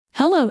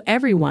Hello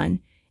everyone,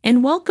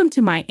 and welcome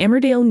to my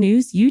Emmerdale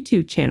News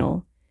YouTube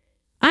channel.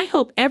 I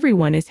hope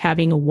everyone is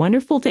having a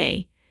wonderful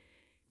day.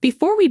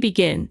 Before we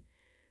begin,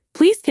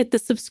 please hit the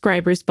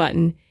subscribers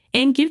button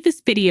and give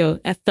this video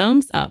a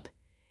thumbs up.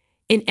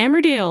 In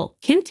Emmerdale,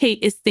 Kim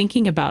Tate is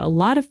thinking about a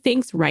lot of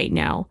things right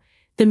now,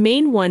 the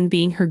main one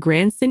being her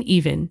grandson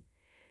Evan.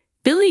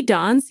 Billy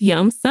Dawn's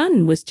young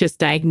son was just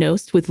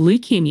diagnosed with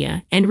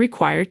leukemia and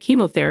required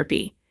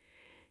chemotherapy.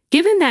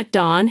 Given that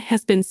Dawn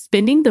has been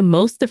spending the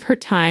most of her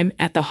time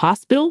at the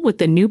hospital with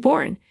the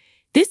newborn,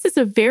 this is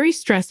a very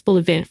stressful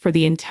event for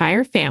the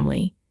entire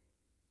family.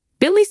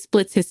 Billy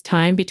splits his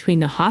time between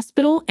the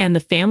hospital and the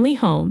family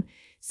home,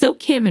 so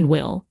Kim and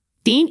Will,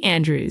 Dean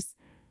Andrews,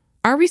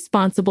 are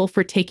responsible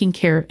for taking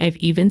care of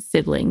Evan's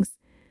siblings,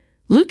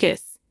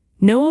 Lucas,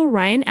 Noah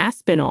Ryan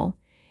Aspinall,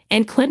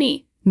 and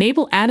Clinty,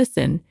 Mabel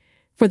Addison,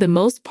 for the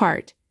most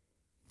part.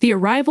 The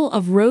arrival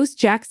of Rose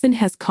Jackson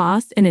has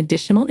caused an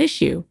additional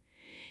issue.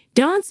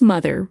 Dawn's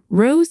mother,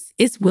 Rose,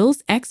 is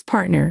Will's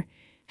ex-partner.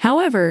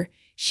 However,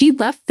 she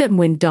left them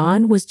when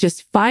Dawn was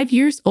just 5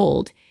 years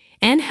old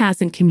and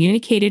hasn't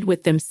communicated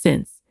with them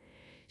since.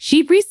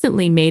 She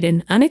recently made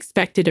an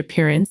unexpected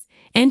appearance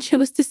and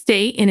chose to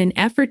stay in an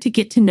effort to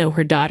get to know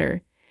her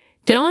daughter.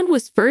 Dawn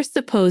was first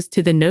opposed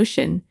to the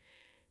notion,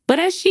 but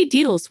as she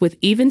deals with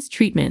Evan's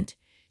treatment,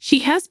 she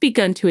has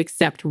begun to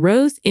accept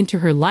Rose into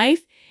her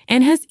life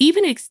and has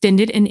even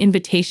extended an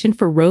invitation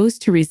for Rose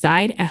to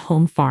reside at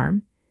home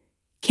farm.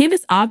 Kim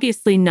is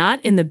obviously not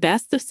in the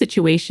best of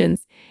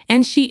situations,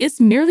 and she is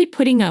merely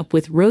putting up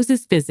with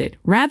Rose's visit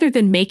rather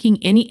than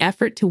making any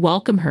effort to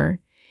welcome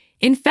her.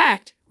 In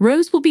fact,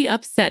 Rose will be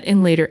upset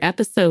in later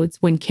episodes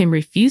when Kim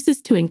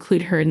refuses to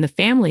include her in the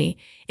family,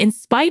 in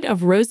spite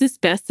of Rose's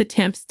best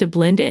attempts to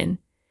blend in.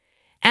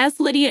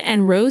 As Lydia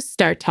and Rose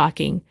start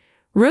talking,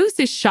 Rose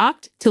is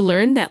shocked to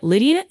learn that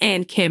Lydia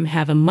and Kim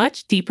have a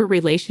much deeper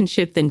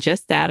relationship than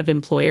just that of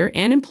employer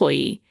and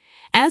employee.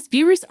 As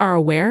viewers are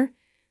aware,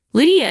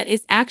 Lydia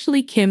is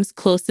actually Kim's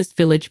closest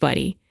village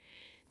buddy.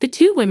 The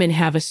two women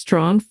have a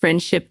strong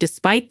friendship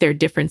despite their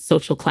different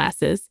social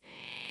classes,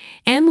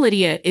 and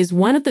Lydia is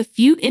one of the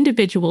few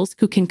individuals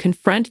who can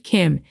confront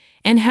Kim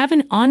and have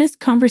an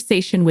honest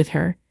conversation with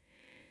her.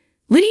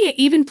 Lydia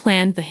even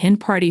planned the hen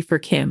party for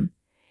Kim,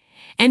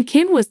 and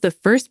Kim was the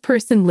first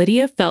person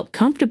Lydia felt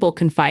comfortable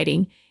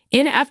confiding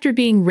in after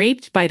being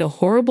raped by the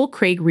horrible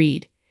Craig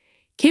Reed.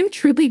 Kim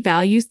truly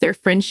values their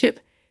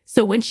friendship,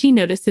 so when she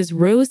notices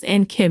Rose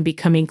and Kim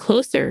becoming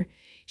closer,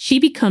 she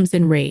becomes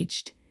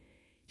enraged.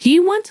 Do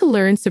you want to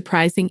learn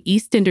surprising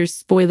EastEnders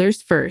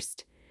spoilers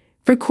first?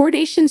 For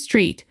Coronation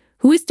Street,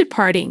 who is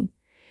departing?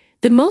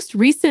 The most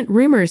recent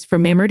rumors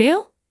from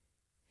Emmerdale?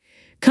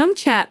 Come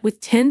chat with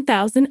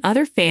 10,000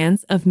 other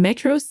fans of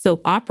Metro's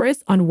soap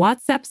operas on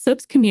WhatsApp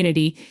Soaps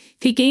community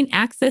to gain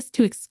access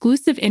to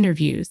exclusive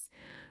interviews,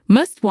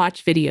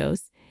 must-watch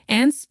videos,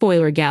 and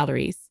spoiler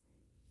galleries.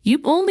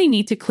 You only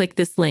need to click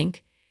this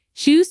link.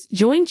 Choose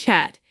Join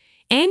Chat,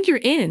 and you're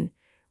in.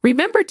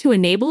 Remember to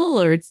enable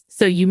alerts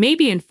so you may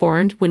be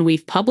informed when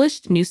we've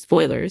published new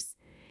spoilers.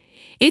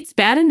 It's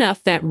bad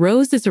enough that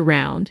Rose is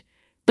around,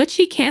 but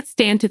she can't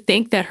stand to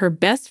think that her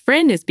best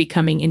friend is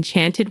becoming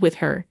enchanted with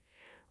her.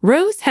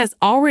 Rose has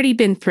already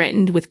been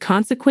threatened with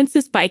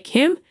consequences by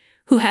Kim,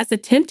 who has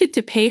attempted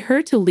to pay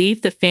her to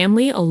leave the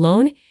family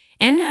alone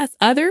and has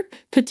other,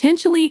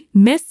 potentially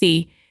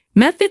messy,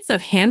 methods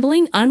of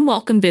handling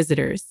unwelcome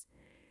visitors.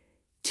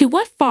 To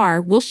what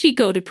far will she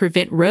go to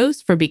prevent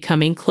Rose from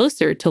becoming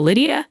closer to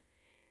Lydia?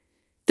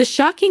 The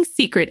shocking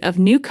secret of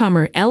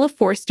newcomer Ella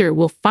Forster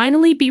will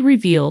finally be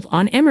revealed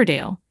on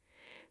Emmerdale.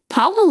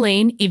 Paula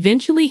Lane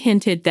eventually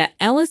hinted that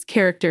Ella's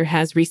character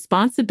has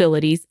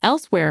responsibilities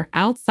elsewhere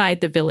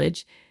outside the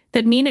village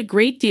that mean a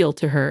great deal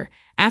to her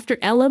after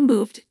Ella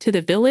moved to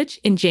the village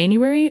in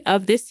January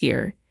of this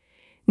year.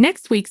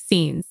 Next week's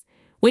scenes,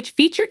 which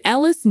featured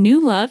Ella's new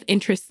love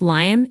interest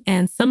Liam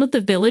and some of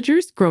the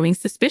villagers growing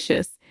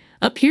suspicious,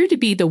 appear to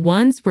be the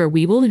ones where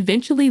we will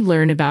eventually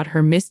learn about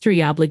her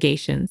mystery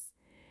obligations.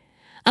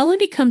 Ella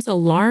becomes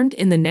alarmed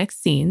in the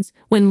next scenes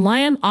when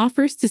Liam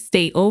offers to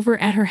stay over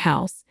at her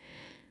house,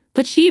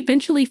 but she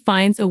eventually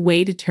finds a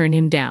way to turn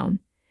him down.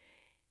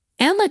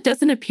 Ella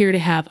doesn't appear to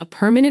have a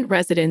permanent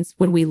residence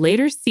when we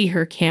later see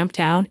her camped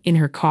out in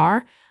her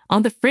car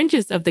on the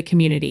fringes of the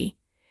community.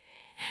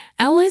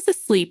 Ella is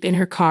asleep in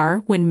her car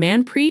when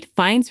Manpreet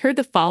finds her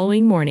the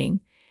following morning.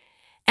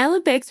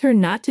 Ella begs her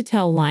not to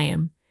tell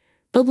Liam,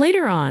 but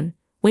later on,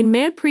 when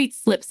Manpreet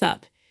slips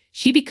up,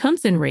 she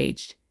becomes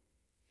enraged.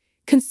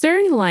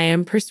 Concerned,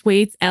 Liam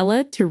persuades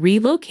Ella to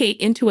relocate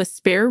into a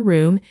spare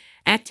room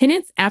at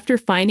tenants after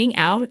finding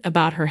out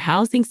about her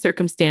housing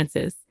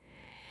circumstances.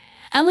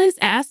 Ella is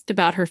asked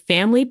about her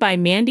family by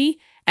Mandy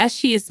as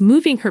she is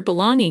moving her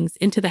belongings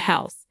into the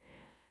house.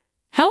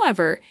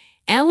 However,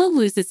 Ella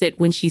loses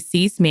it when she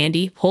sees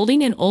Mandy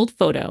holding an old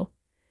photo.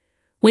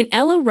 When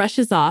Ella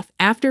rushes off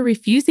after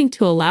refusing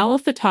to allow a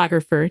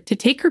photographer to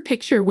take her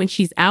picture when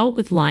she's out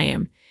with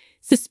Liam,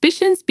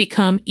 suspicions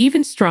become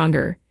even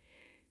stronger.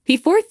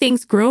 Before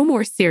things grow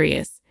more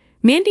serious,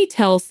 Mandy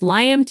tells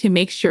Liam to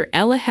make sure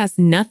Ella has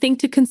nothing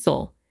to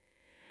console.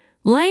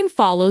 Liam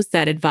follows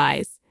that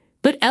advice,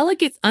 but Ella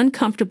gets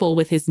uncomfortable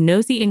with his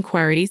nosy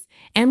inquiries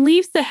and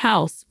leaves the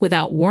house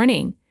without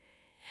warning.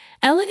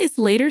 Ella is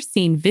later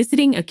seen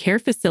visiting a care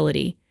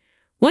facility.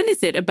 What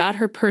is it about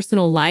her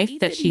personal life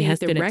that she has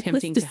been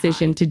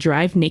attempting to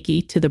drive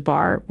Nikki to the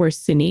bar where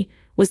Sunny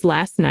was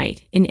last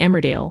night in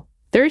Emmerdale,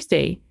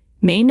 Thursday,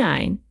 May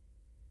 9.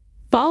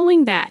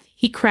 Following that,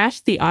 he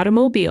crashed the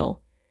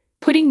automobile,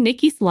 putting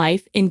Nikki's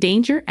life in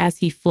danger as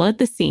he fled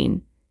the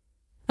scene.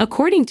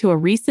 According to a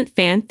recent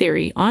fan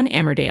theory on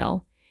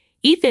Emmerdale,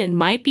 Ethan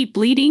might be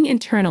bleeding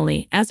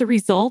internally as a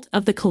result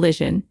of the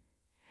collision.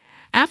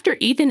 After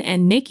Ethan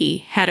and Nikki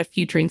had a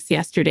few drinks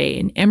yesterday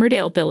in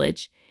Emmerdale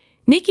Village,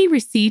 Nikki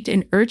received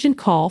an urgent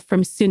call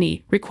from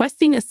Sunny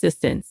requesting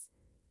assistance.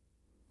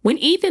 When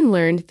Ethan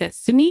learned that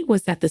Sunny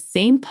was at the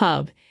same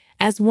pub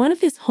as one of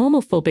his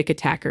homophobic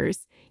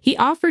attackers, he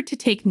offered to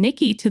take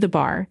Nikki to the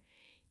bar.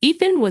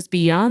 Ethan was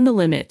beyond the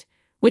limit,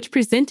 which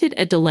presented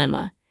a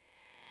dilemma.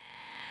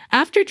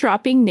 After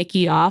dropping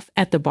Nikki off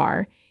at the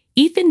bar,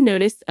 Ethan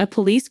noticed a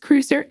police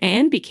cruiser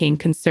and became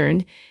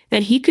concerned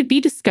that he could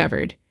be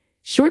discovered.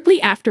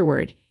 Shortly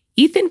afterward,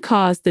 Ethan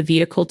caused the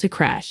vehicle to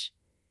crash.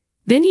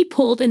 Then he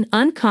pulled an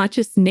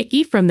unconscious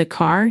Nikki from the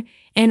car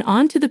and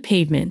onto the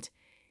pavement.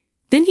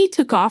 Then he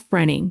took off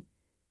running.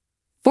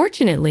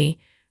 Fortunately,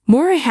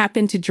 Maura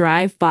happened to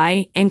drive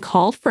by and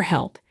called for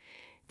help.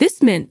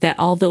 This meant that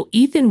although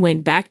Ethan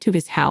went back to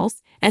his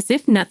house as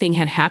if nothing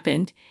had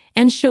happened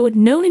and showed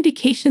no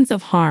indications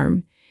of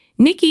harm,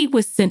 Nikki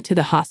was sent to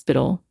the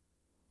hospital.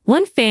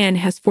 One fan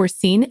has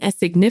foreseen a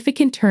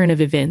significant turn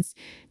of events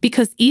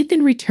because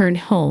Ethan returned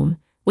home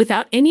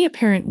without any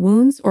apparent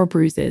wounds or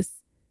bruises.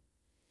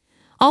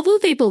 Although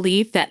they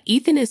believe that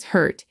Ethan is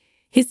hurt,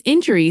 his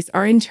injuries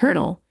are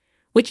internal,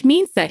 which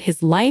means that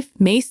his life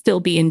may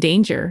still be in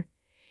danger.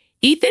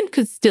 Ethan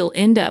could still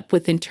end up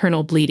with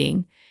internal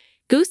bleeding,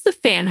 goes the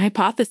fan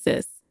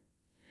hypothesis.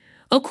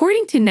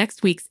 According to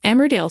next week's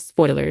Emmerdale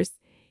spoilers,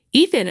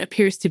 Ethan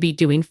appears to be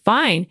doing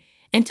fine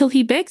until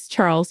he begs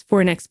Charles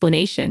for an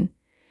explanation.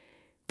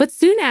 But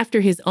soon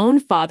after his own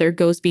father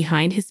goes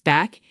behind his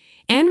back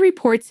and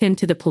reports him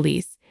to the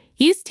police,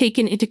 he is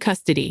taken into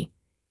custody.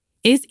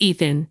 Is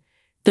Ethan,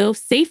 though,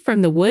 safe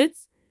from the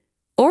woods?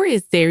 Or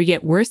is there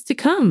yet worse to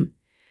come?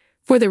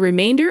 For the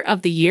remainder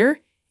of the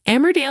year,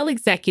 Emmerdale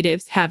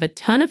executives have a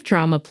ton of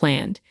drama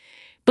planned,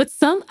 but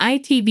some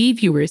ITV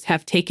viewers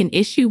have taken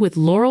issue with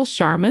Laurel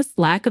Sharma's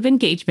lack of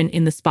engagement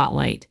in the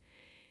spotlight.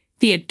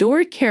 The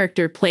adored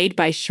character played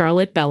by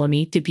Charlotte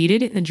Bellamy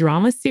debuted in the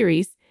drama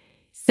series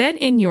set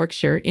in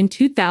Yorkshire in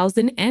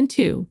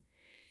 2002.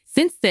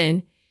 Since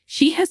then,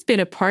 she has been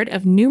a part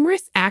of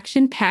numerous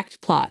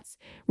action-packed plots,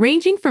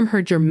 ranging from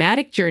her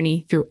dramatic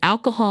journey through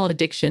alcohol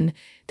addiction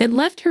that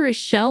left her a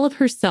shell of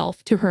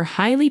herself to her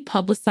highly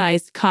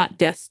publicized cot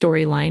death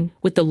storyline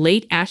with the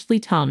late Ashley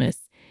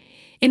Thomas,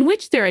 in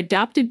which their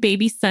adopted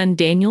baby son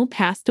Daniel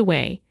passed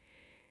away.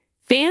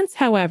 Fans,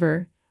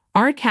 however,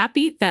 aren't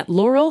happy that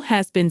Laurel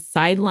has been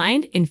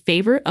sidelined in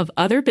favor of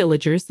other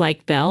villagers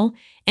like Belle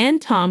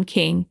and Tom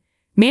King,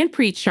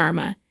 Manpreet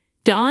Sharma,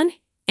 Dawn,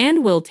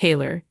 and Will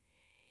Taylor.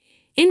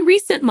 In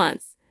recent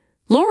months,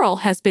 Laurel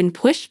has been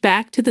pushed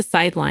back to the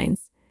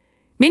sidelines.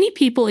 Many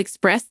people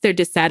expressed their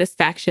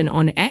dissatisfaction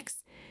on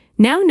X,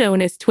 now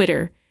known as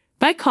Twitter,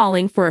 by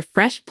calling for a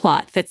fresh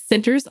plot that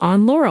centers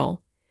on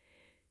Laurel.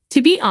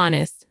 To be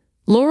honest,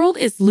 Laurel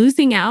is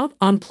losing out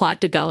on plot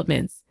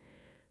developments.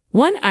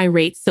 One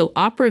irate soap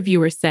opera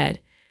viewer said,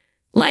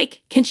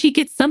 can she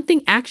get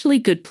something actually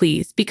good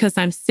please, because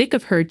I'm sick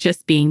of her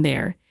just being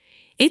there.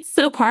 It's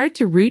so hard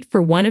to root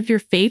for one of your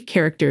fave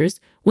characters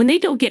when they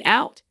don't get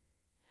out.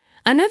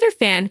 Another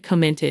fan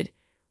commented,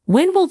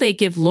 when will they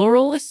give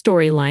Laurel a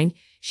storyline?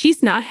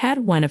 She's not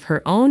had one of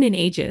her own in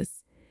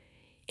ages.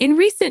 In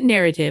recent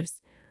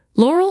narratives,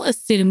 Laurel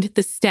assumed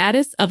the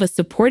status of a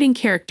supporting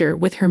character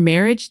with her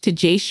marriage to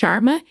Jay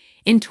Sharma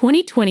in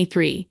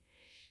 2023.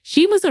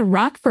 She was a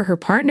rock for her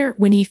partner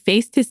when he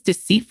faced his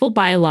deceitful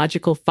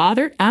biological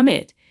father,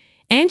 Amit,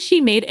 and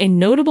she made a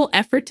notable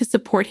effort to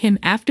support him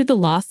after the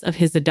loss of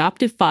his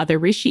adoptive father,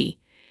 Rishi.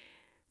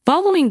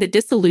 Following the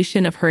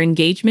dissolution of her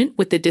engagement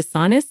with the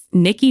dishonest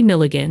Nikki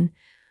Milligan,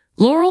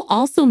 Laurel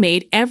also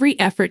made every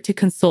effort to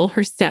console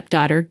her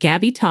stepdaughter,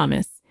 Gabby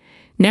Thomas.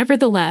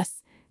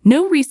 Nevertheless,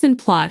 no recent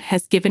plot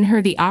has given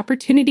her the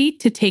opportunity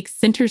to take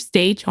center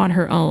stage on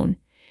her own.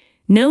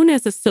 Known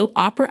as a soap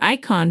opera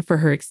icon for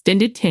her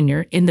extended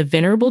tenure in the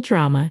venerable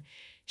drama,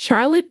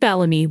 Charlotte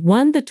Bellamy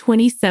won the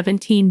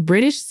 2017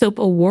 British Soap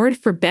Award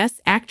for Best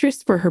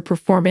Actress for her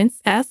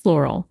performance as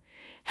Laurel.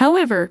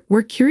 However,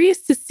 we're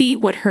curious to see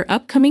what her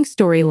upcoming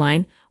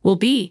storyline will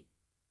be.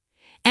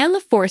 Ella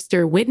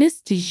Forster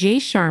witnessed Jay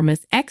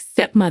Sharma's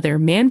ex-stepmother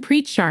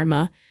Manpreet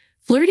Sharma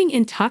flirting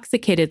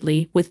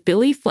intoxicatedly with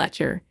Billy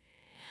Fletcher,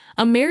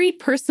 a married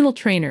personal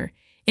trainer,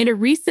 in a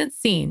recent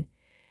scene.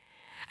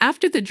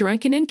 After the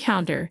drunken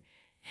encounter,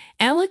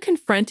 Ella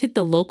confronted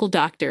the local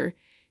doctor,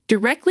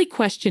 directly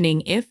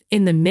questioning if,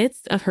 in the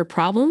midst of her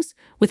problems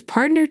with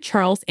partner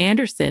Charles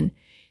Anderson,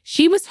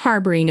 she was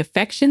harboring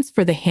affections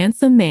for the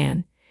handsome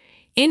man.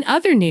 In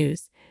other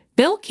news,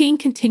 Belle King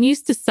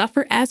continues to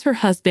suffer as her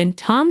husband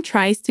Tom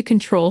tries to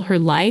control her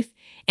life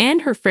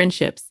and her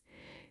friendships.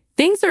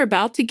 Things are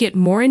about to get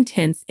more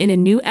intense in a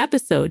new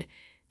episode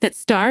that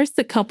stars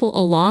the couple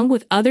along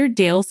with other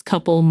Dales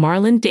couple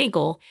Marlon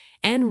Dingle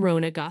and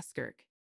Rona Goskirk.